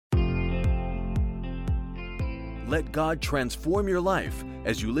let God transform your life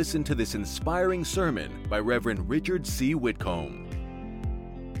as you listen to this inspiring sermon by Reverend Richard C. Whitcomb.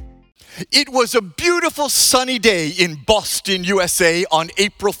 It was a beautiful sunny day in Boston, USA on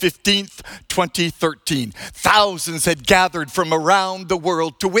April 15th, 2013. Thousands had gathered from around the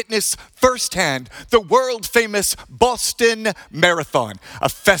world to witness firsthand the world-famous Boston Marathon. A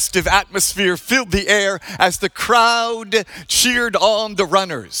festive atmosphere filled the air as the crowd cheered on the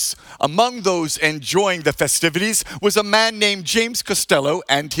runners. Among those enjoying the festivities was a man named James Costello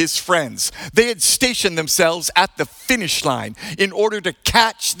and his friends. They had stationed themselves at the finish line in order to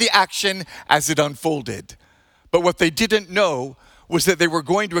catch the action as it unfolded. But what they didn't know was that they were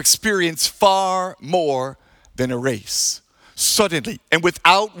going to experience far more than a race. Suddenly, and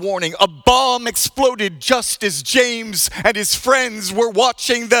without warning, a bomb exploded just as James and his friends were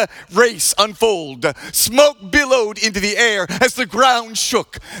watching the race unfold. Smoke billowed into the air as the ground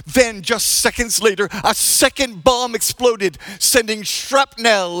shook. Then, just seconds later, a second bomb exploded, sending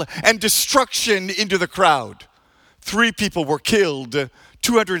shrapnel and destruction into the crowd. 3 people were killed,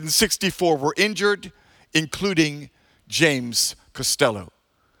 264 were injured, including James Costello.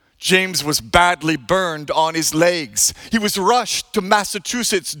 James was badly burned on his legs. He was rushed to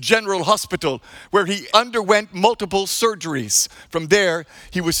Massachusetts General Hospital, where he underwent multiple surgeries. From there,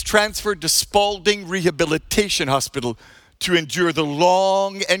 he was transferred to Spaulding Rehabilitation Hospital to endure the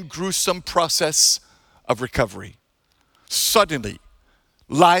long and gruesome process of recovery. Suddenly,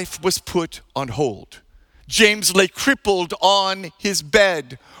 life was put on hold. James lay crippled on his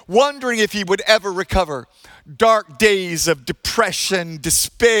bed, wondering if he would ever recover. Dark days of depression,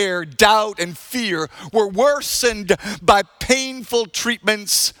 despair, doubt, and fear were worsened by painful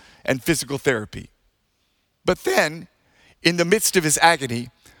treatments and physical therapy. But then, in the midst of his agony,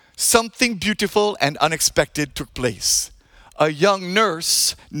 something beautiful and unexpected took place. A young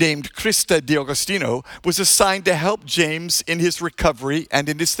nurse named Krista D'Agostino was assigned to help James in his recovery and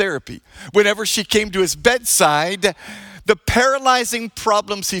in his therapy. Whenever she came to his bedside, the paralyzing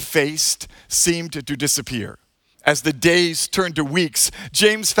problems he faced seemed to disappear. As the days turned to weeks,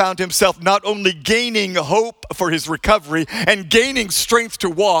 James found himself not only gaining hope for his recovery and gaining strength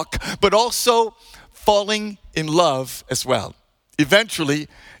to walk, but also falling in love as well. Eventually,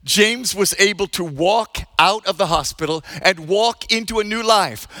 James was able to walk out of the hospital and walk into a new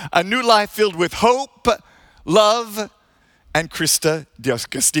life filled with hope, love, and Krista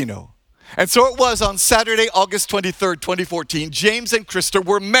D'Agostino. And so it was on Saturday, August 23rd, 2014, James and Krista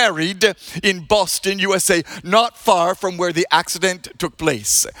were married in Boston, USA, not far from where the accident took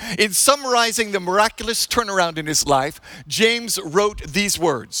place. In summarizing the miraculous turnaround in his life, James wrote these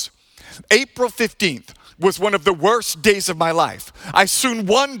words: April 15th was one of the worst days of my life. I soon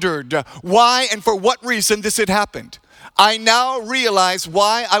wondered why and for what reason this had happened. I now realize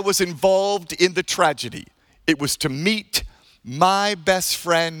why I was involved in the tragedy. It was to meet my best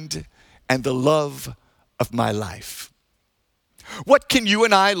friend and the love of my life. What can you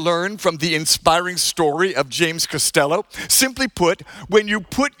and I learn from the inspiring story of James Costello? Simply put, when you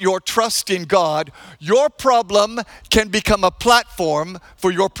put your trust in God, your problem can become a platform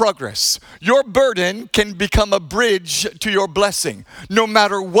for your progress. Your burden can become a bridge to your blessing. No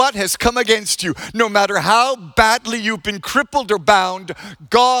matter what has come against you, no matter how badly you've been crippled or bound,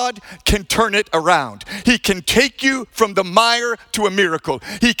 God can turn it around. He can take you from the mire to a miracle.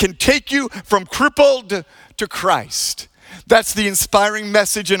 He can take you from crippled to Christ. That's the inspiring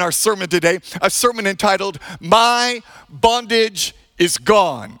message in our sermon today, a sermon entitled, My Bondage Is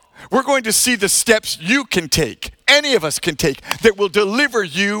Gone. We're going to see the steps you can take, any of us can take, that will deliver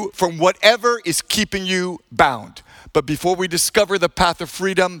you from whatever is keeping you bound. But before we discover the path of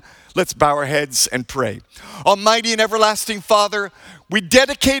freedom, let's bow our heads and pray. Almighty and everlasting Father, we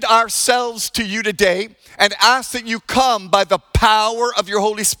dedicate ourselves to you today and ask that you come by the power of your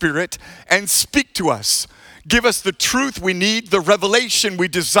Holy Spirit and speak to us. Give us the truth we need, the revelation we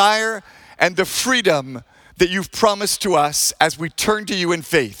desire, and the freedom that you've promised to us as we turn to you in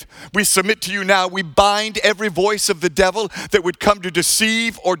faith. We submit to you now. We bind every voice of the devil that would come to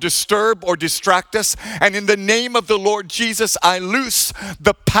deceive or disturb or distract us. And in the name of the Lord Jesus, I loose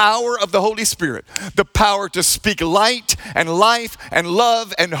the power of the Holy Spirit, the power to speak light and life and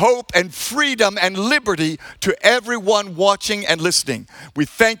love and hope and freedom and liberty to everyone watching and listening. We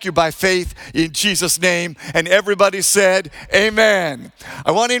thank you by faith in Jesus' name. And everybody said, amen.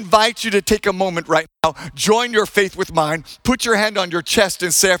 I want to invite you to take a moment right now. Join your faith with mine. Put your hand on your chest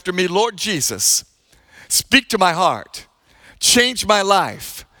and say after me, Lord Jesus, speak to my heart. Change my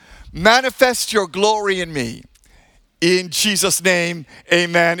life. Manifest your glory in me. In Jesus' name,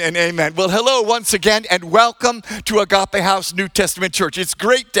 amen and amen. Well, hello once again and welcome to Agape House New Testament Church. It's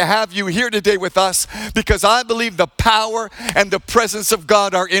great to have you here today with us because I believe the power and the presence of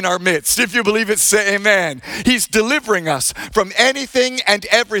God are in our midst. If you believe it, say amen. He's delivering us from anything and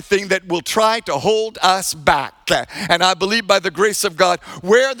everything that will try to hold us back. And I believe by the grace of God,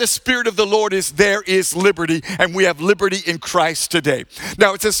 where the Spirit of the Lord is, there is liberty, and we have liberty in Christ today.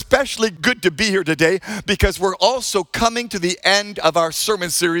 Now, it's especially good to be here today because we're also coming to the end of our sermon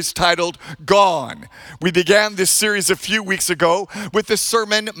series titled Gone. We began this series a few weeks ago with the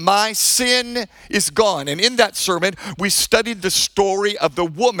sermon, My Sin Is Gone. And in that sermon, we studied the story of the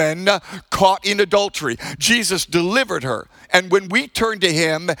woman caught in adultery. Jesus delivered her. And when we turn to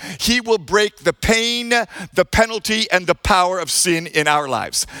him, he will break the pain, the penalty, and the power of sin in our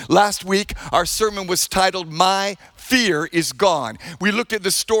lives. Last week, our sermon was titled, My Fear is Gone. We looked at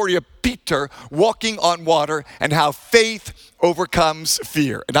the story of Peter walking on water and how faith overcomes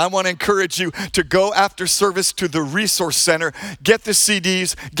fear. And I want to encourage you to go after service to the resource center, get the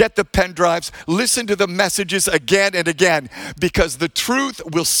CDs, get the pen drives, listen to the messages again and again, because the truth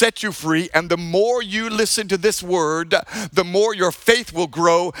will set you free. And the more you listen to this word, the more your faith will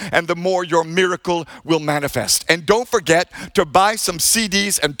grow and the more your miracle will manifest. And don't forget to buy some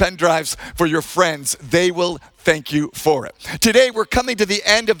CDs and pen drives for your friends. They will thank you for it. Today, we're coming to the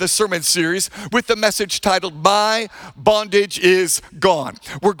end of the sermon series with the message titled, My Bondage Is Gone.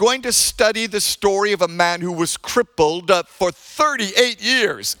 We're going to study the story of a man who was crippled for 38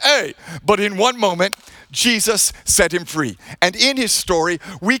 years. But in one moment, Jesus set him free. And in his story,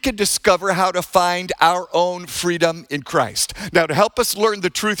 we can discover how to find our own freedom in Christ. Now, to help us learn the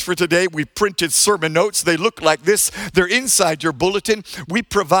truth for today, we printed sermon notes. They look like this. They're inside your bulletin. We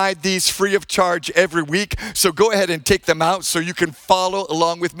provide these free of charge every week. So go ahead and take them out so you can follow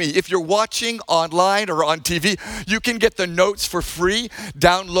along with me. If you're watching online or on TV, you can get the notes for free.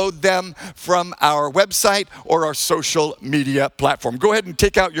 Download them from our website or our social media platform. Go ahead and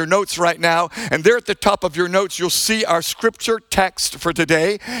take out your notes right now. And there at the top of your notes, you'll see our scripture text for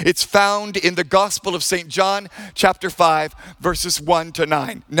today. It's found in the Gospel of St. John, chapter 5, verses 1 to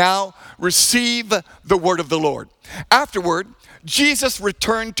 9. Now, receive the word of the Lord. Afterward, Jesus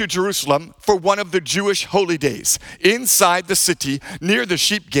returned to Jerusalem for one of the Jewish holy days. Inside the city, near the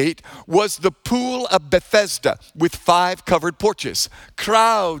sheep gate, was the pool of Bethesda with 5 covered porches.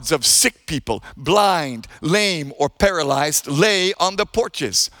 Crowds of sick people, blind, lame, or paralyzed, lay on the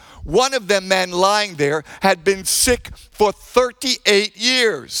porches. One of them men lying there had been sick for 38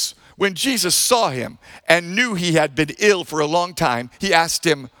 years. When Jesus saw him and knew he had been ill for a long time, he asked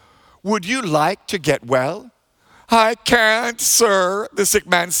him, Would you like to get well? I can't, sir, the sick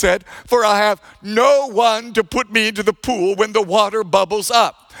man said, for I have no one to put me into the pool when the water bubbles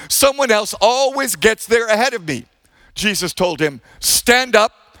up. Someone else always gets there ahead of me. Jesus told him, Stand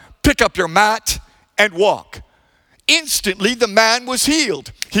up, pick up your mat, and walk. Instantly, the man was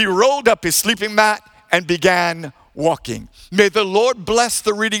healed. He rolled up his sleeping mat and began walking. May the Lord bless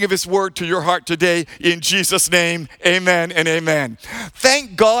the reading of his word to your heart today. In Jesus' name, amen and amen.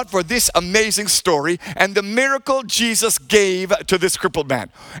 Thank God for this amazing story and the miracle Jesus gave to this crippled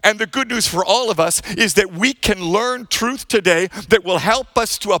man. And the good news for all of us is that we can learn truth today that will help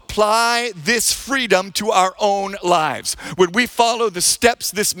us to apply this freedom to our own lives. When we follow the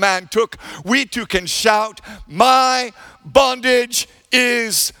steps this man took, we too can shout, My bondage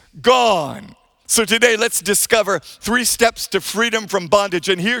is gone. So today, let's discover 3 steps to freedom from bondage.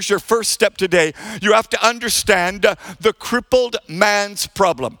 And here's your first step today. You have to understand the crippled man's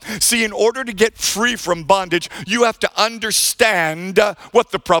problem. See, in order to get free from bondage, you have to understand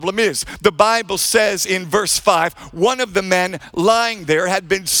what the problem is. The Bible says in verse 5, one of the men lying there had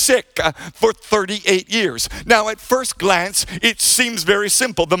been sick for 38 years. Now, at first glance, it seems very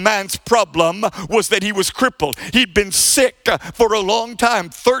simple. The man's problem was that he was crippled. He'd been sick for a long time,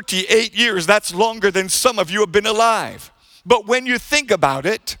 38 years. That's longer than some of you have been alive. But when you think about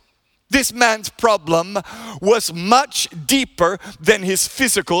it, this man's problem was much deeper than his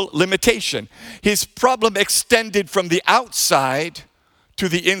physical limitation. His problem extended from the outside to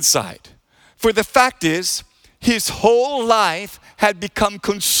the inside. For the fact is, his whole life had become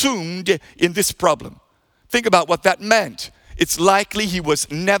consumed in this problem. Think about what that meant. It's likely he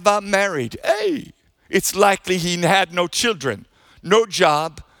was never married. It's likely he had no children, no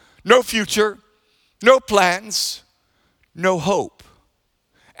job, no future, no plans, no hope.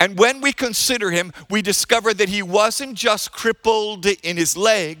 And when we consider him, we discover that he wasn't just crippled in his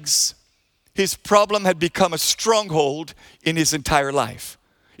legs. His problem had become a stronghold in his entire life.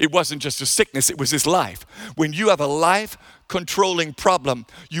 It wasn't just a sickness, it was his life. When you have a life-controlling problem,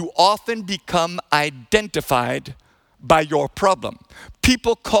 you often become identified by your problem.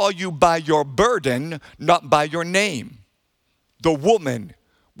 People call you by your burden, not by your name. The woman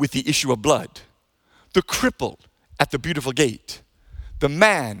with the issue of blood, the cripple at the beautiful gate, the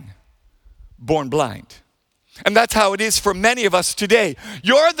man born blind. And that's how it is for many of us today.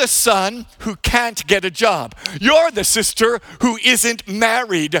 You're the son who can't get a job. You're the sister who isn't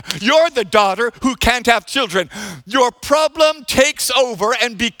married. You're the daughter who can't have children. Your problem takes over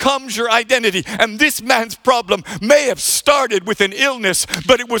and becomes your identity. And this man's problem may have started with an illness,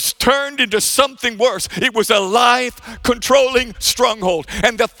 but it was turned into something worse. It was a life-controlling stronghold.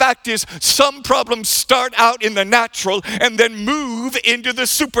 And the fact is, some problems start out in the natural and then move into the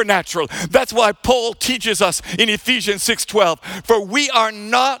supernatural. That's why Paul teaches us in Ephesians 6:12, for we are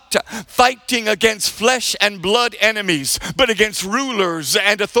not fighting against flesh and blood enemies, but against rulers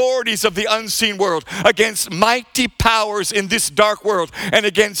and authorities of the unseen world, against mighty powers in this dark world, and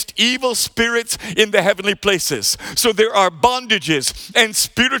against evil spirits in the heavenly places. So there are bondages and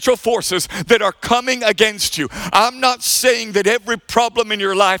spiritual forces that are coming against you. I'm not saying that every problem in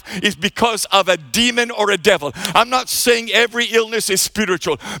your life is because of a demon or a devil. I'm not saying every illness is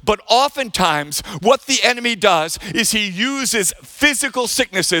spiritual, but oftentimes what the enemy does is he uses physical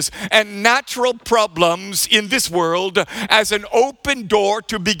sicknesses and natural problems in this world as an open door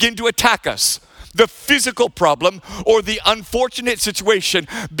to begin to attack us. The physical problem or the unfortunate situation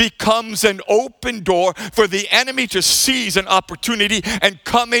becomes an open door for the enemy to seize an opportunity and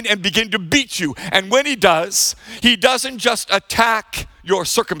come in and begin to beat you. And when he does, he doesn't just attack your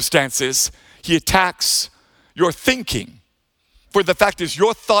circumstances, he attacks your thinking. For the fact is,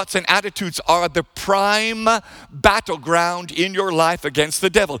 your thoughts and attitudes are the prime battleground in your life against the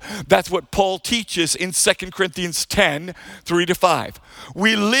devil. That's what Paul teaches in 2 Corinthians 10, 3-5.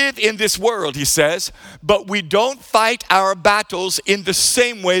 We live in this world, he says, but we don't fight our battles in the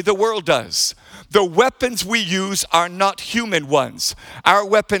same way the world does. The weapons we use are not human ones. Our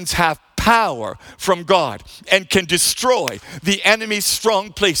weapons have power from God and can destroy the enemy's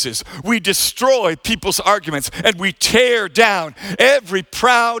strong places. We destroy people's arguments and we tear down every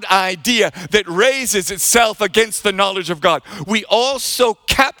proud idea that raises itself against the knowledge of God. We also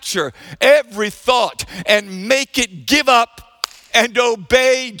capture every thought and make it give up and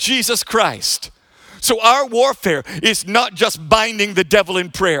obey Jesus Christ. So our warfare is not just binding the devil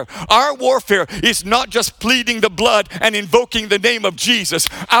in prayer. Our warfare is not just pleading the blood and invoking the name of Jesus.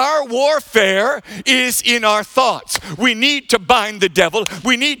 Our warfare is in our thoughts. We need to bind the devil.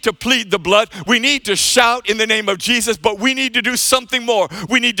 We need to plead the blood. We need to shout in the name of Jesus, but we need to do something more.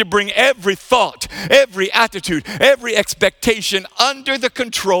 We need to bring every thought, every attitude, every expectation under the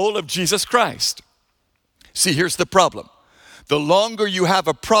control of Jesus Christ. See, here's the problem. The longer you have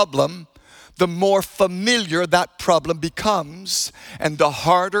a problem, the more familiar that problem becomes and the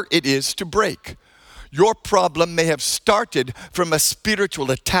harder it is to break. Your problem may have started from a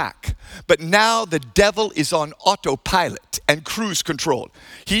spiritual attack, but now the devil is on autopilot and cruise control.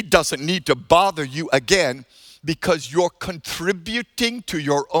 He doesn't need to bother you again because you're contributing to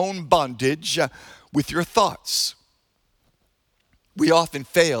your own bondage with your thoughts. We often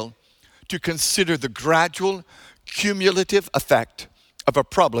fail to consider the gradual, cumulative effect of a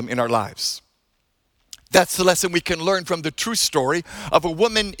problem in our lives. That's the lesson we can learn from the true story of a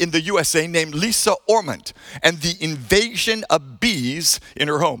woman in the USA named Lisa Ormond and the invasion of bees in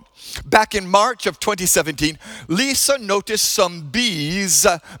her home. Back in March of 2017, Lisa noticed some bees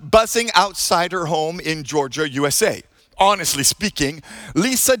buzzing outside her home in Georgia, USA. Honestly speaking,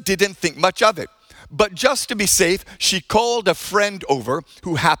 Lisa didn't think much of it. But just to be safe, she called a friend over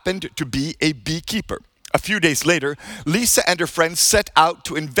who happened to be a beekeeper. A few days later, Lisa and her friends set out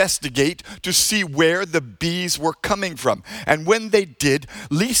to investigate to see where the bees were coming from. And when they did,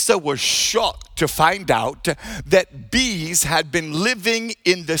 Lisa was shocked to find out that bees had been living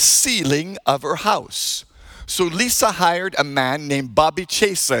in the ceiling of her house. So Lisa hired a man named Bobby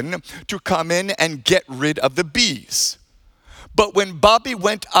Chasen to come in and get rid of the bees. But when Bobby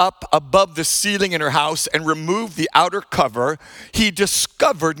went up above the ceiling in her house and removed the outer cover, he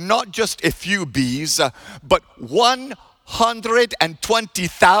discovered not just a few bees, but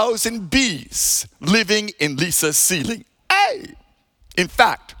 120,000 bees living in Lisa's ceiling. Hey! In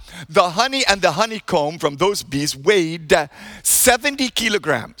fact, the honey and the honeycomb from those bees weighed 70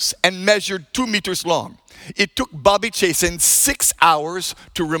 kilograms and measured 2 meters long. It took Bobby Chasen 6 hours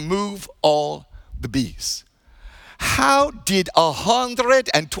to remove all the bees. How did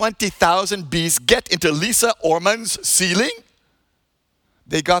 120,000 bees get into Lisa Ormond's ceiling?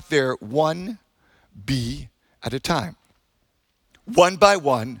 They got there one bee at a time. One by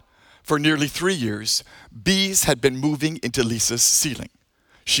one, for nearly 3 years, bees had been moving into Lisa's ceiling.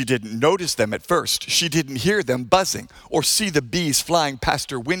 She didn't notice them at first. She didn't hear them buzzing or see the bees flying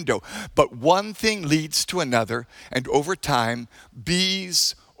past her window. But one thing leads to another, and over time,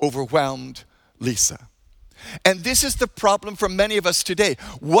 bees overwhelmed Lisa. And this is the problem for many of us today.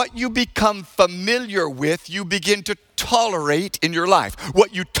 What you become familiar with, you begin to tolerate in your life.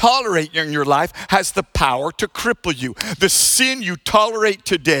 What you tolerate in your life has the power to cripple you. The sin you tolerate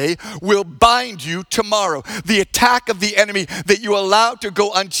today will bind you tomorrow. The attack of the enemy that you allow to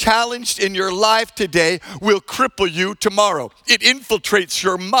go unchallenged in your life today will cripple you tomorrow. It infiltrates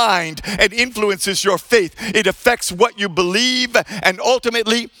your mind and influences your faith. It affects what you believe, and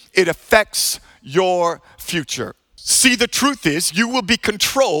ultimately it affects your future. See, the truth is, you will be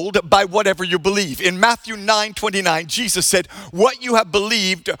controlled by whatever you believe. In Matthew 9:29, Jesus said, what you have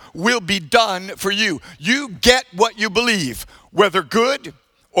believed will be done for you. You get what you believe, whether good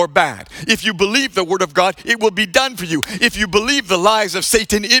or bad. If you believe the word of God, it will be done for you. If you believe the lies of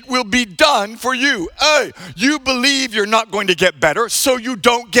Satan, it will be done for you. Hey, you believe you're not going to get better, so you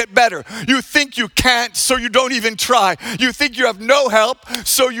don't get better. You think you can't, so you don't even try. You think you have no help,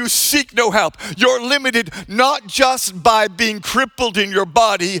 so you seek no help. You're limited not just by being crippled in your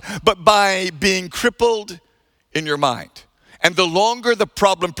body, but by being crippled in your mind. And the longer the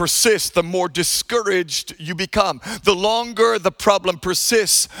problem persists, the more discouraged you become. The longer the problem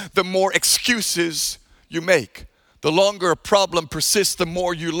persists, the more excuses you make. The longer a problem persists, the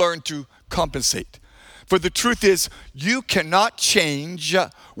more you learn to compensate. For the truth is, you cannot change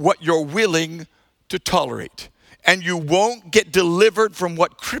what you're willing to tolerate. And you won't get delivered from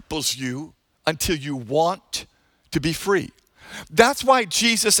what cripples you until you want to be free. That's why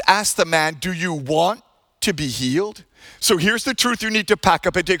Jesus asked the man, do you want to be healed? So here's the truth you need to pack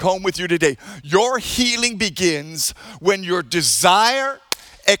up and take home with you today. Your healing begins when your desire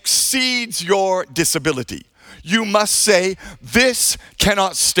exceeds your disability. You must say, this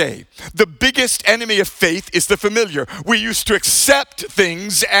cannot stay. The biggest enemy of faith is the familiar. We used to accept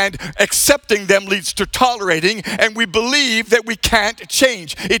things, and accepting them leads to tolerating, and we believe that we can't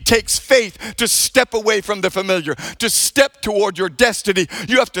change. It takes faith to step away from the familiar, to step toward your destiny.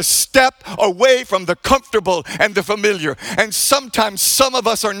 You have to step away from the comfortable and the familiar. And sometimes some of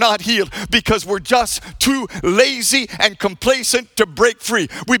us are not healed because we're just too lazy and complacent to break free.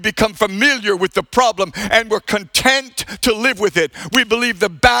 We become familiar with the problem, and we're content to live with it. We believe the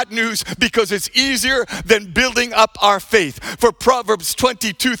bad news because it's easier than building up our faith. For Proverbs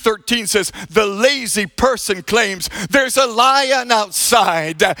 22:13 says, the lazy person claims, there's a lion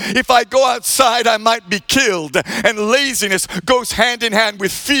outside. If I go outside, I might be killed. And laziness goes hand in hand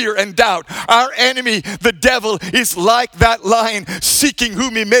with fear and doubt. Our enemy, the devil, is like that lion seeking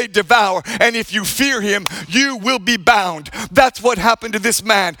whom he may devour. And if you fear him, you will be bound. That's what happened to this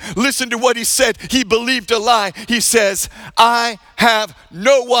man. Listen to what he said. He believed a lie. He says, I have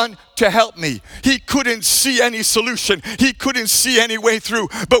no one to help me. He couldn't see any solution. He couldn't see any way through.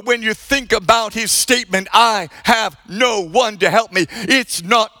 But when you think about his statement, I have no one to help me, it's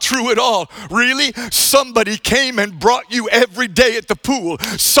not true at all. Really? Somebody came and brought you every day at the pool.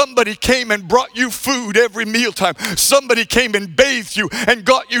 Somebody came and brought you food every mealtime. Somebody came and bathed you and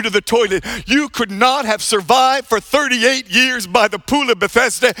got you to the toilet. You could not have survived for 38 years by the pool of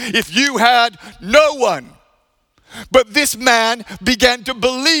Bethesda if you had no one. But this man began to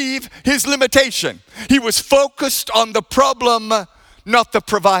believe his limitation. He was focused on the problem, not the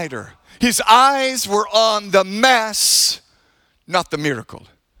provider. His eyes were on the mess, not the miracle.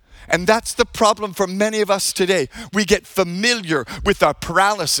 And that's the problem for many of us today. We get familiar with our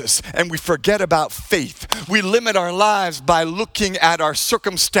paralysis and we forget about faith. We limit our lives by looking at our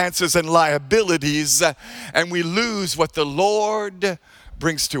circumstances and liabilities, and we lose what the Lord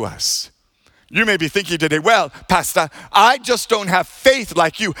brings to us. You may be thinking today, well, Pastor, I just don't have faith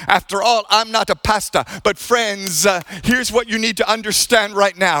like you. After all, I'm not a pastor. But friends, here's what you need to understand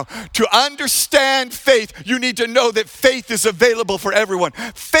right now. To understand faith, you need to know that faith is available for everyone.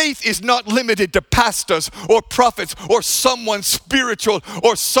 Faith is not limited to pastors or prophets or someone spiritual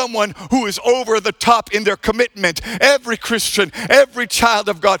or someone who is over the top in their commitment. Every Christian, every child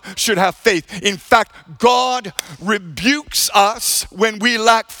of God should have faith. In fact, God rebukes us when we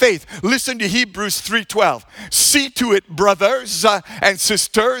lack faith. Listen to Hebrews 3:12. See to it, brothers and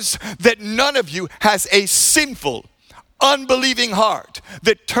sisters, that none of you has a sinful, unbelieving heart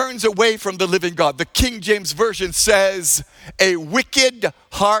that turns away from the living God. The King James Version says, a wicked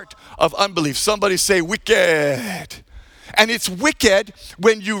heart of unbelief. Somebody say wicked. And it's wicked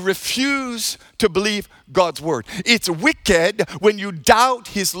when you refuse to believe God's word. It's wicked when you doubt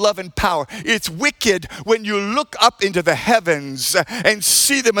his love and power. It's wicked when you look up into the heavens and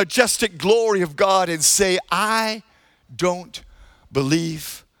see the majestic glory of God and say, I don't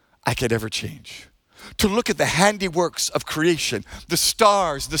believe I could ever change. To look at the handiworks of creation, the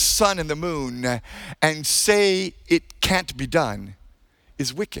stars, the sun, and the moon, and say it can't be done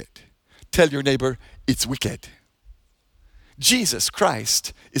is wicked. Tell your neighbor, it's wicked. Jesus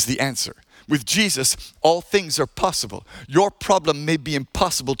Christ is the answer. With Jesus, all things are possible. Your problem may be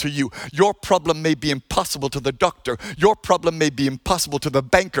impossible to you. Your problem may be impossible to the doctor. Your problem may be impossible to the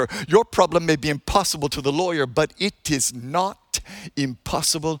banker. Your problem may be impossible to the lawyer, but it is not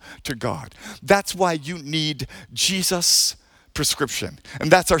impossible to God. That's why you need Jesus' prescription. And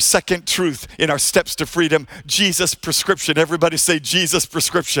that's our second truth in our steps to freedom, Jesus' prescription. Everybody say Jesus'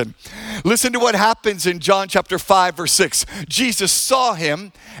 prescription. Listen to what happens in John chapter 5, verse 6. Jesus saw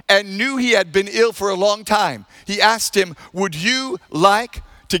him and knew he had been ill for a long time. He asked him, would you like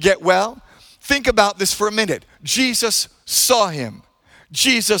to get well? Think about this for a minute. Jesus saw him.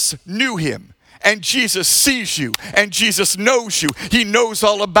 Jesus knew him. And Jesus sees you, and Jesus knows you. He knows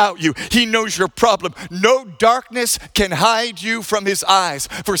all about you. He knows your problem. No darkness can hide you from his eyes.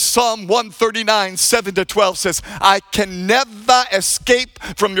 For Psalm 139, 7-12 says, I can never escape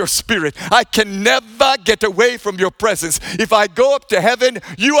from your spirit. I can never get away from your presence. If I go up to heaven,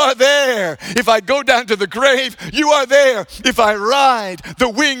 you are there. If I go down to the grave, you are there. If I ride the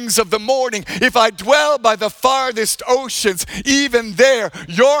wings of the morning, if I dwell by the farthest oceans, even there,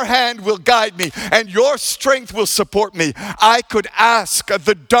 your hand will guide me. And your strength will support me. I could ask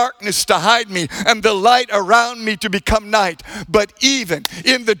the darkness to hide me and the light around me to become night. But even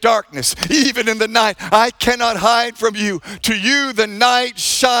in the darkness, even in the night, I cannot hide from you. To you, the night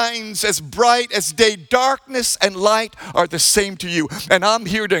shines as bright as day. Darkness and light are the same to you. And I'm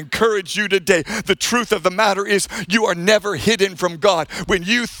here to encourage you today. The truth of the matter is you are never hidden from God. When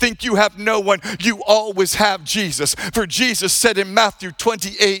you think you have no one, you always have Jesus. For Jesus said in Matthew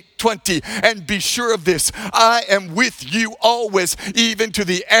 28:20, and be sure of this, I am with you always, even to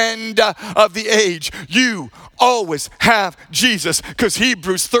the end of the age. You always have Jesus, because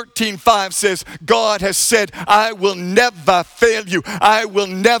Hebrews 13:5 says, God has said, I will never fail you. I will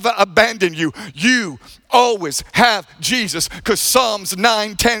never abandon you. You always have Jesus, because Psalms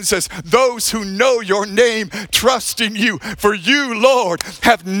 9:10 says, those who know your name trust in you. For you, Lord,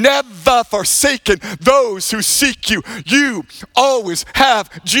 have never forsaken those who seek you. You always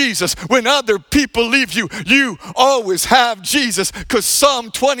have Jesus. When other people leave you, you always have Jesus, because Psalm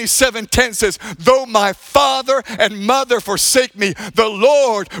 27:10 says, though my father and mother forsake me, the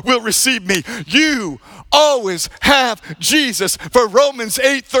Lord will receive me. You always have Jesus. For Romans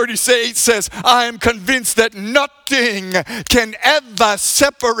 8:38 says, I am convinced that nothing can ever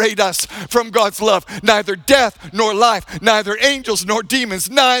separate us from God's love. Neither death nor life, neither angels nor demons,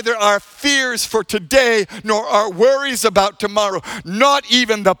 neither our fears for today nor our worries about tomorrow, not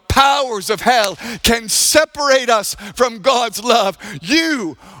even the powers of hell can separate us from God's love.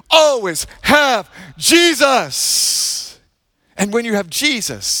 You always have Jesus. And when you have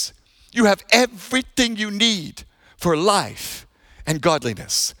Jesus, you have everything you need for life and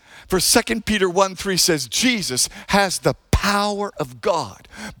godliness. For 2 Peter 1:3 says, Jesus has the power of God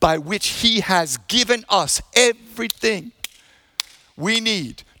by which he has given us everything we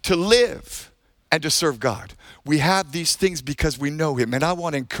need to live and to serve God. We have these things because we know him. And I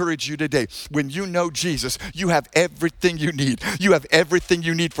want to encourage you today, when you know Jesus, you have everything you need. You have everything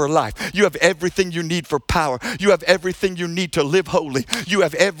you need for life. You have everything you need for power. You have everything you need to live holy. You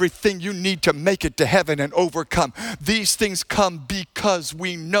have everything you need to make it to heaven and overcome. These things come because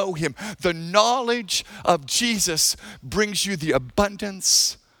we know him. The knowledge of Jesus brings you the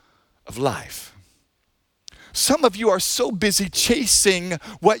abundance of life. Some of you are so busy chasing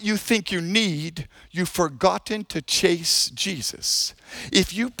what you think you need, you've forgotten to chase Jesus.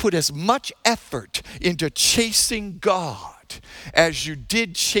 If you put as much effort into chasing God as you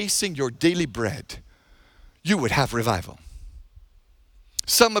did chasing your daily bread, you would have revival.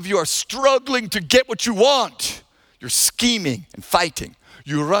 Some of you are struggling to get what you want. You're scheming and fighting.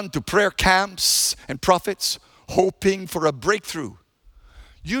 You run to prayer camps and prophets hoping for a breakthrough.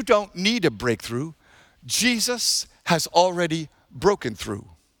 You don't need a breakthrough. Jesus has already broken through.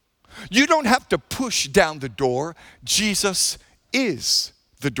 You don't have to push down the door. Jesus is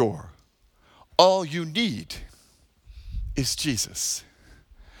the door. All you need is Jesus.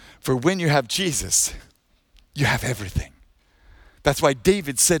 For when you have Jesus, you have everything. That's why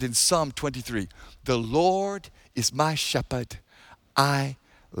David said in Psalm 23, the Lord is my shepherd, I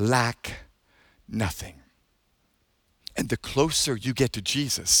lack nothing. And the closer you get to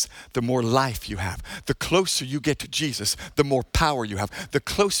Jesus, the more life you have. The closer you get to Jesus, the more power you have. The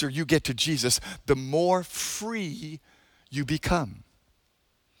closer you get to Jesus, the more free you become.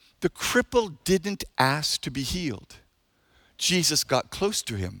 The cripple didn't ask to be healed. Jesus got close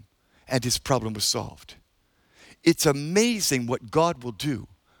to him and his problem was solved. It's amazing what God will do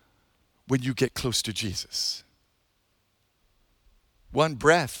when you get close to Jesus. One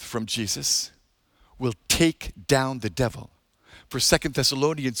breath from Jesus will take down the devil. For 2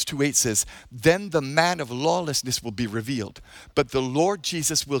 Thessalonians 2:8 says, then the man of lawlessness will be revealed, but the Lord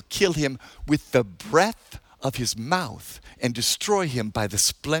Jesus will kill him with the breath of his mouth and destroy him by the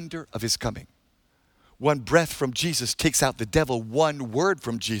splendor of his coming. One breath from Jesus takes out the devil. One word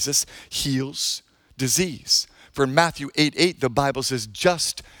from Jesus heals disease. For in Matthew 8:8, the Bible says,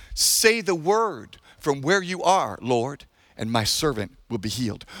 just say the word from where you are, Lord, and my servant will be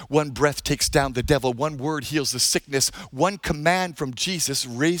healed. One breath takes down the devil. One word heals the sickness. One command from Jesus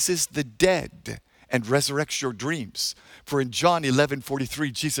raises the dead and resurrects your dreams. For in John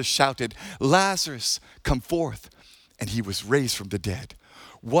 11:43, Jesus shouted, Lazarus, come forth. And he was raised from the dead.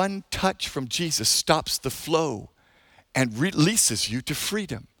 One touch from Jesus stops the flow and releases you to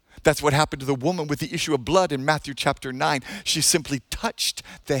freedom. That's what happened to the woman with the issue of blood in Matthew chapter 9. She simply touched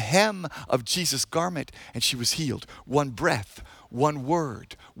the hem of Jesus' garment and she was healed. One breath, one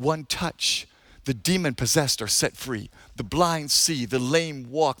word, one touch. The demon-possessed are set free. The blind see, the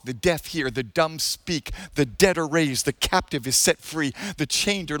lame walk, the deaf hear, the dumb speak, the dead are raised, the captive is set free, the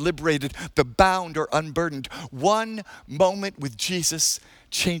chained are liberated, the bound are unburdened. One moment with Jesus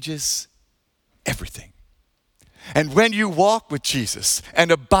changes everything. And when you walk with Jesus and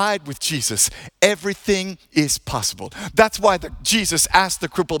abide with Jesus, everything is possible. That's why Jesus asked the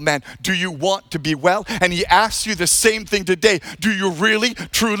crippled man, do you want to be well? And he asks you the same thing today. Do you really,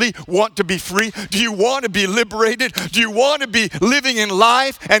 truly want to be free? Do you want to be liberated? Do you want to be living in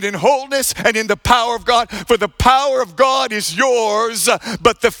life and in wholeness and in the power of God? For the power of God is yours,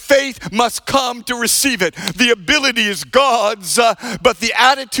 but the faith must come to receive it. The ability is God's, but the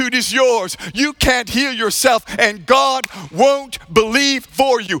attitude is yours. You can't heal yourself, and God won't believe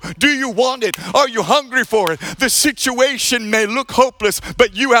for you. Do you want it? Are you hungry for it? The situation may look hopeless,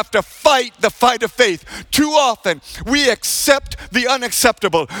 but you have to fight the fight of faith. Too often, we accept the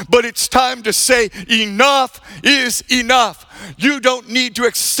unacceptable, but it's time to say, enough is enough. You don't need to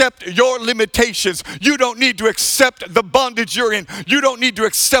accept your limitations. You don't need to accept the bondage you're in. You don't need to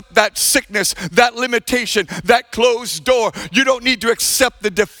accept that sickness, that limitation, that closed door. You don't need to accept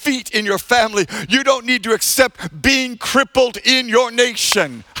the defeat in your family. You don't need to accept being crippled in your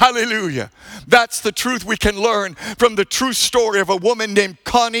nation. Hallelujah. That's the truth we can learn from the true story of a woman named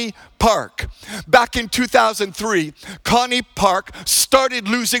Connie Park. Back in 2003, Connie Park started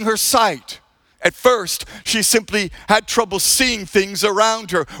losing her sight. At first, she simply had trouble seeing things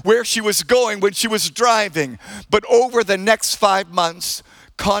around her, where she was going when she was driving. But over the next 5 months,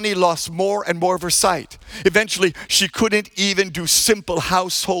 Connie lost more and more of her sight. Eventually, she couldn't even do simple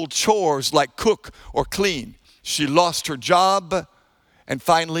household chores like cook or clean. She lost her job and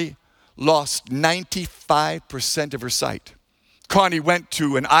finally lost 95% of her sight. Connie went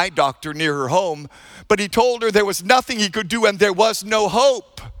to an eye doctor near her home, but he told her there was nothing he could do and there was no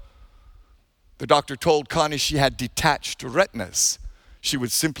hope. The doctor told Connie she had detached retinas. She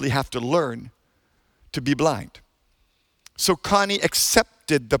would simply have to learn to be blind. So Connie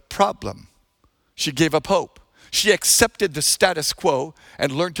accepted the problem. She gave up hope. She accepted the status quo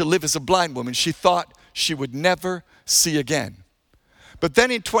and learned to live as a blind woman. She thought she would never see again. But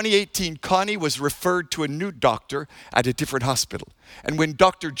then in 2018, Connie was referred to a new doctor at a different hospital. And when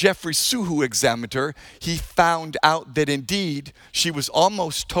Dr. Jeffrey Suhu examined her, he found out that indeed she was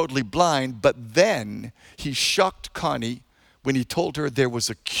almost totally blind, but then he shocked Connie when he told her there was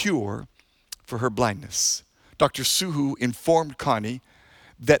a cure for her blindness. Dr. Suhu informed Connie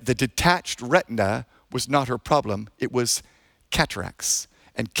that the detached retina was not her problem, it was cataracts.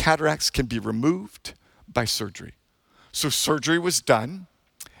 And cataracts can be removed by surgery. So surgery was done,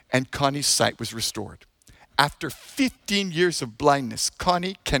 and Connie's sight was restored. After 15 years of blindness,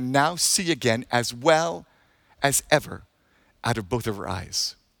 Connie can now see again as well as ever out of both of her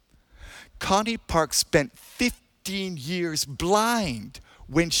eyes. Connie Park spent 15 years blind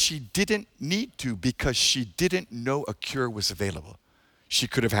when she didn't need to because she didn't know a cure was available. She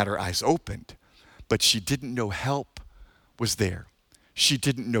could have had her eyes opened, but she didn't know help was there. She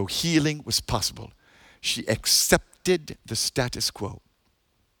didn't know healing was possible. She accepted the status quo.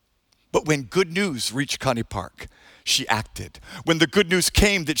 But when good news reached Connie Park, she acted. When the good news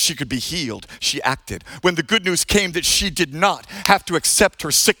came that she could be healed, she acted. When the good news came that she did not have to accept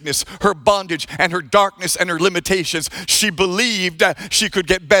her sickness, her bondage, and her darkness and her limitations, she believed that she could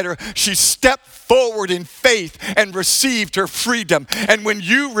get better. She stepped forward in faith and received her freedom. And when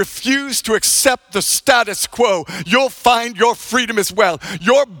you refuse to accept the status quo, you'll find your freedom as well.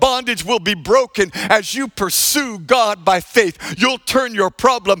 Your bondage will be broken as you pursue God by faith. You'll turn your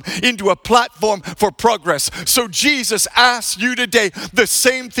problem into a platform for progress. So Jesus asks you today the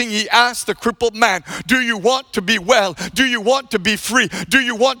same thing he asked the crippled man. Do you want to be well? Do you want to be free? Do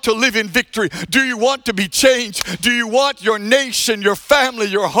you want to live in victory? Do you want to be changed? Do you want your nation, your family,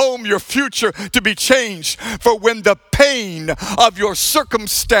 your home, your future to be changed? For when the pain of your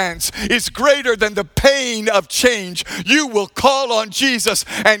circumstance is greater than the pain of change, you will call on Jesus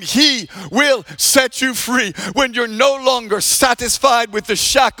and he will set you free. When you're no longer satisfied with the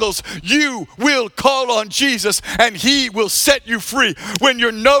shackles, you will call on Jesus and he will set you free. When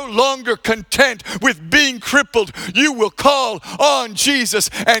you're no longer content with being crippled, you will call on Jesus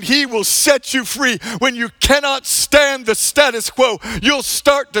and he will set you free. When you cannot stand the status quo, you'll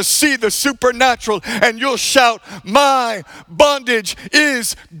start to see the supernatural and you'll shout, my bondage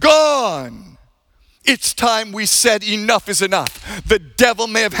is gone. It's time we said enough is enough. The devil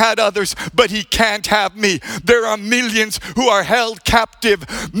may have had others, but he can't have me. There are millions who are held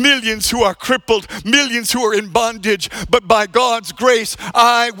captive, millions who are crippled, millions who are in bondage, but by God's grace,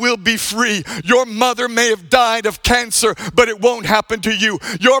 I will be free. Your mother may have died of cancer, but it won't happen to you.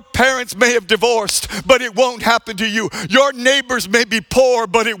 Your parents may have divorced, but it won't happen to you. Your neighbors may be poor,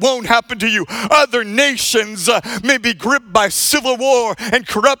 but it won't happen to you. Other nations may be gripped by civil war and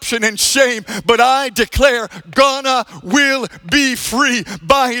corruption and shame, but I declare Ghana will be free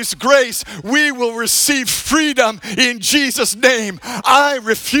by his grace. We will receive freedom in Jesus' name. I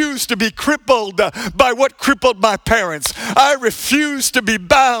refuse to be crippled by what crippled my parents. I refuse to be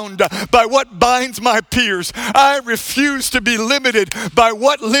bound by what binds my peers. I refuse to be limited by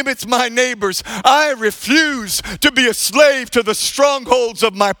what limits my neighbors. I refuse to be a slave to the strongholds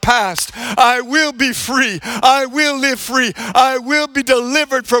of my past. I will be free. I will live free. I will be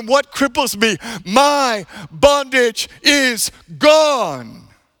delivered from what cripples me. My bondage is gone.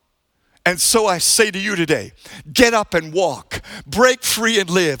 And so I say to you today, get up and walk, break free and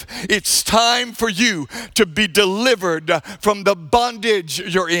live. It's time for you to be delivered from the bondage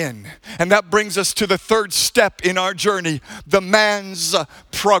you're in. And that brings us to the third step in our journey, the man's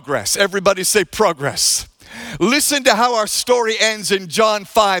progress. Everybody say progress. Listen to how our story ends in John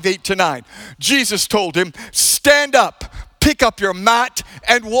 5:8-9. Jesus told him, stand up, pick up your mat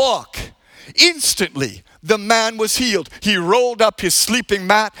and walk. Instantly, the man was healed. He rolled up his sleeping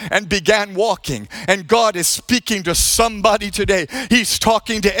mat and began walking. And God is speaking to somebody today. He's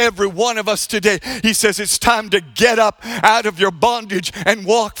talking to every one of us today. He says it's time to get up out of your bondage and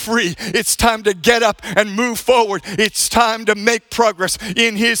walk free. It's time to get up and move forward. It's time to make progress.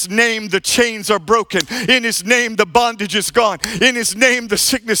 In his name, the chains are broken. In his name, the bondage is gone. In his name, the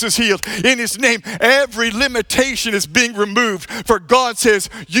sickness is healed. In his name, every limitation is being removed. For God says,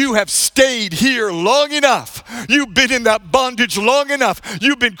 you have stayed here long enough. You've been in that bondage long enough.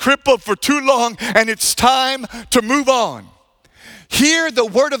 You've been crippled for too long, and it's time to move on. Hear the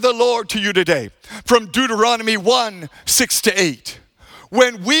word of the Lord to you today from Deuteronomy 1:6-8.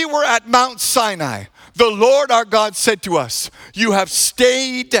 When we were at Mount Sinai, the Lord our God said to us, you have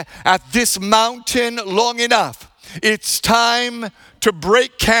stayed at this mountain long enough. It's time to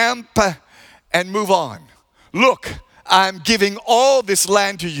break camp and move on. Look, I'm giving all this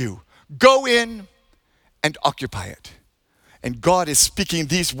land to you. Go in and occupy it. And God is speaking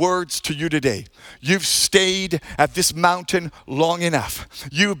these words to you today. You've stayed at this mountain long enough.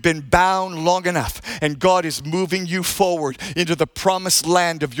 You've been bound long enough. And God is moving you forward into the promised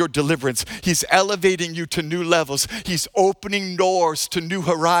land of your deliverance. He's elevating you to new levels. He's opening doors to new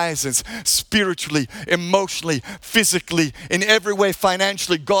horizons, spiritually, emotionally, physically, in every way,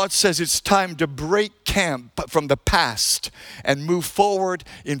 financially. God says it's time to break camp from the past and move forward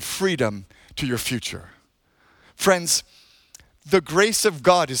in freedom to your future. Friends, the grace of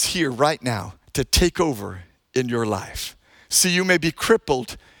God is here right now to take over in your life. See, you may be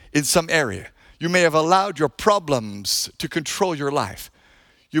crippled in some area. You may have allowed your problems to control your life.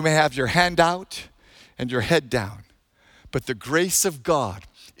 You may have your hand out and your head down. But the grace of God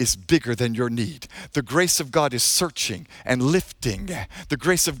is bigger than your need. The grace of God is searching and lifting. The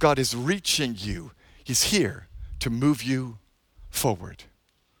grace of God is reaching you. He's here to move you forward.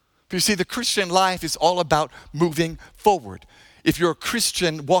 You see, the Christian life is all about moving forward. If you're a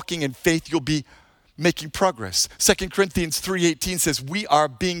Christian walking in faith, you'll be making progress. 2 Corinthians 3:18 says, we are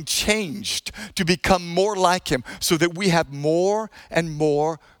being changed to become more like him so that we have more and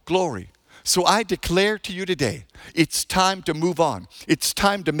more glory. So I declare to you today, it's time to move on. It's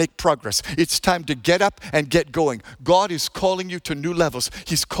time to make progress. It's time to get up and get going. God is calling you to new levels.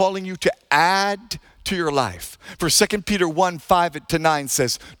 He's calling you to add to your life. For 2 Peter 1:5-9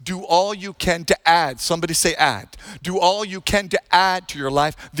 says, do all you can to add. Somebody say add. Do all you can to add to your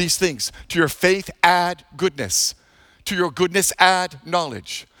life these things. To your faith, add goodness. To your goodness, add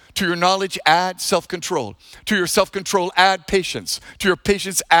knowledge. To your knowledge, add self-control. To your self-control, add patience. To your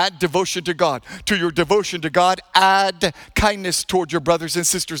patience, add devotion to God. To your devotion to God, add kindness toward your brothers and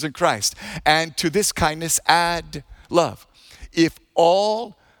sisters in Christ. And to this kindness, add love. If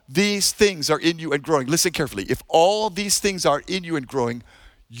all these things are in you and growing, listen carefully. If all these things are in you and growing,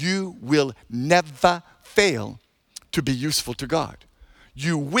 you will never fail to be useful to God.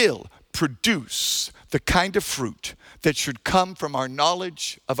 You will produce the kind of fruit that should come from our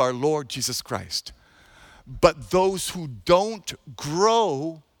knowledge of our Lord Jesus Christ. But those who don't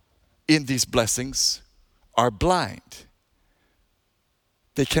grow in these blessings are blind.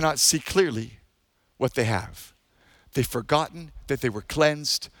 They cannot see clearly what they have. They've forgotten that they were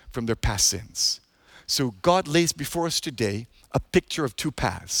cleansed from their past sins. So God lays before us today a picture of two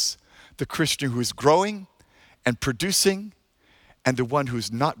paths. The Christian who is growing and producing, and the one who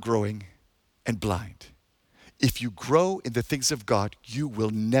is not growing and blind. If you grow in the things of God, you will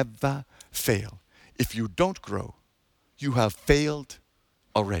never fail. If you don't grow, you have failed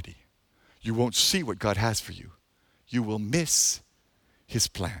already. You won't see what God has for you. You will miss his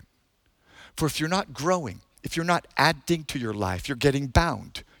plan. For if you're not growing, if you're not adding to your life, you're getting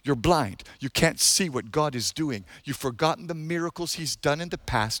bound. You're blind. You can't see what God is doing. You've forgotten the miracles he's done in the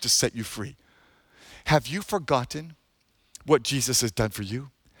past to set you free. Have you forgotten what Jesus has done for you?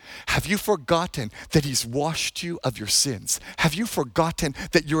 Have you forgotten that he's washed you of your sins? Have you forgotten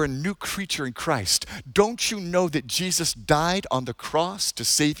that you're a new creature in Christ? Don't you know that Jesus died on the cross to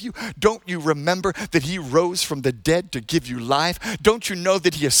save you? Don't you remember that he rose from the dead to give you life? Don't you know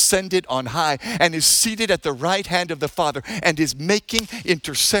that he ascended on high and is seated at the right hand of the Father and is making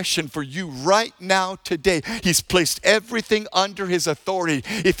intercession for you right now today? He's placed everything under his authority.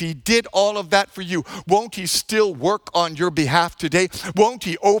 If he did all of that for you, won't he still work on your behalf today? Won't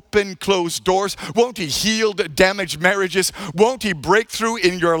he open closed doors? Won't he heal damaged marriages? Won't he break through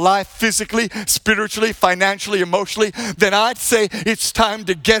in your life physically, spiritually, financially, emotionally? Then I'd say it's time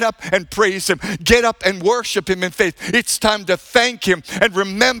to get up and praise him. Get up and worship him in faith. It's time to thank him and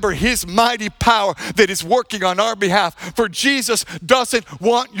remember his mighty power that is working on our behalf. For Jesus doesn't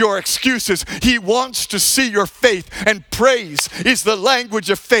want your excuses. He wants to see your faith, and praise is the language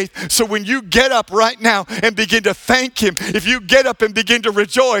of faith. So when you get up right now and begin to thank him, if you get up and begin to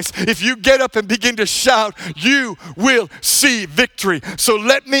rejoice, if you get up and begin to shout, you will see victory. So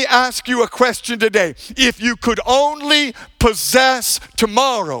let me ask you a question today. If you could only possess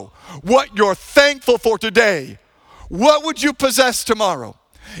tomorrow what you're thankful for today, what would you possess tomorrow?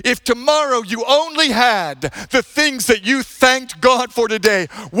 If tomorrow you only had the things that you thanked God for today,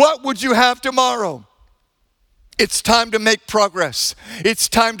 what would you have tomorrow? It's time to make progress. It's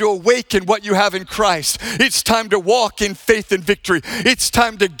time to awaken what you have in Christ. It's time to walk in faith and victory. It's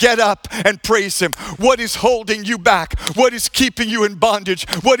time to get up and praise him. What is holding you back? What is keeping you in bondage?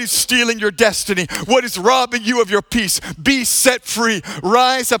 What is stealing your destiny? What is robbing you of your peace? Be set free.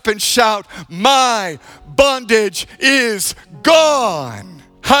 Rise up and shout, my bondage is gone.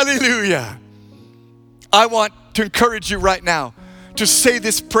 Hallelujah. I want to encourage you right now to say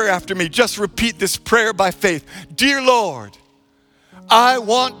this prayer after me. Just repeat this prayer by faith. Dear Lord, I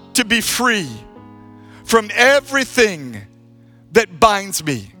want to be free from everything that binds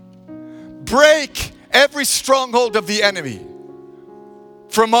me. Break every stronghold of the enemy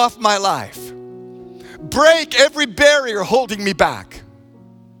from off my life. Break every barrier holding me back.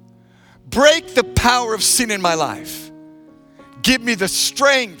 Break the power of sin in my life. Give me the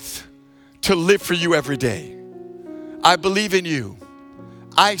strength to live for you every day. I believe in you.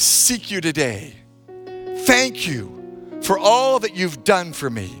 I seek you today. Thank you for all that you've done for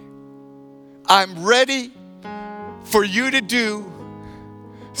me. I'm ready for you to do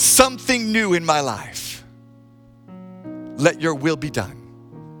something new in my life. Let your will be done.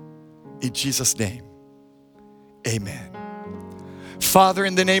 In Jesus' name, amen. Father,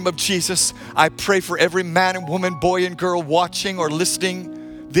 in the name of Jesus, I pray for every man and woman, boy and girl watching or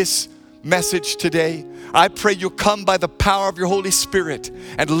listening this message today. I pray you'll come by the power of your Holy Spirit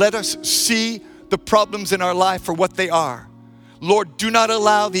and let us see the problems in our life for what they are. Lord, do not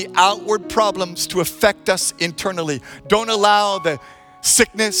allow the outward problems to affect us internally. Don't allow the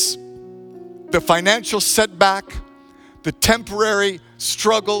sickness, the financial setback, the temporary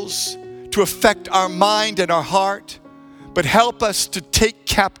struggles to affect our mind and our heart, but help us to take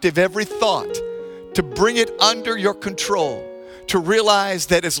captive every thought, to bring it under your control, to realize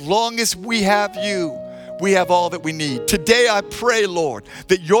that as long as we have you, we have all that we need. Today I pray, Lord,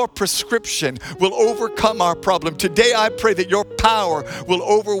 that your prescription will overcome our problem. Today I pray that your power will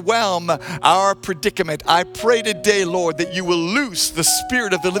overwhelm our predicament. I pray today, Lord, that you will loose the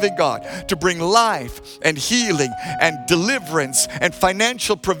Spirit of the living God to bring life and healing and deliverance and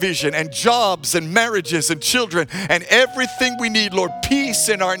financial provision and jobs and marriages and children and everything we need, Lord. Peace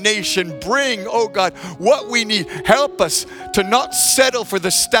in our nation. Bring, oh God, what we need. Help us to not settle for the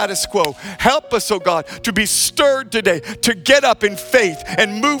status quo. Help us, oh God, to be stirred today, to get up in faith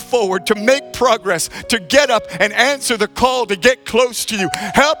and move forward, to make progress, to get up and answer the call to get close to you.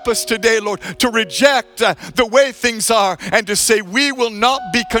 Help us today, Lord, to reject the way things are and to say we will not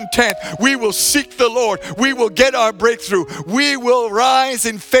be content. We will seek the Lord. We will get our breakthrough. We will rise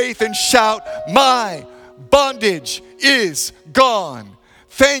in faith and shout, my bondage is gone.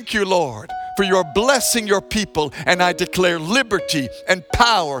 Thank you, Lord, for your blessing your people, and I declare liberty and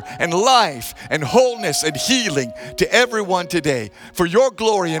power and life and wholeness and healing to everyone today. For your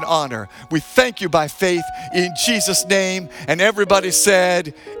glory and honor, we thank you by faith in Jesus' name. And everybody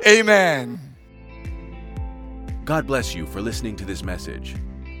said, amen. God bless you for listening to this message.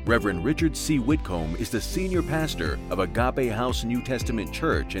 Reverend Richard C. Whitcomb is the senior pastor of Agape House New Testament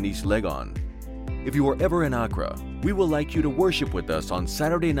Church in East Legon. If you are ever in Accra, we would like you to worship with us on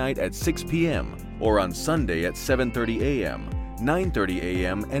Saturday night at 6 p.m. or on Sunday at 7:30 a.m., 9:30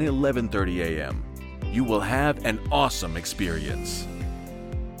 a.m., and 11:30 a.m. You will have an awesome experience.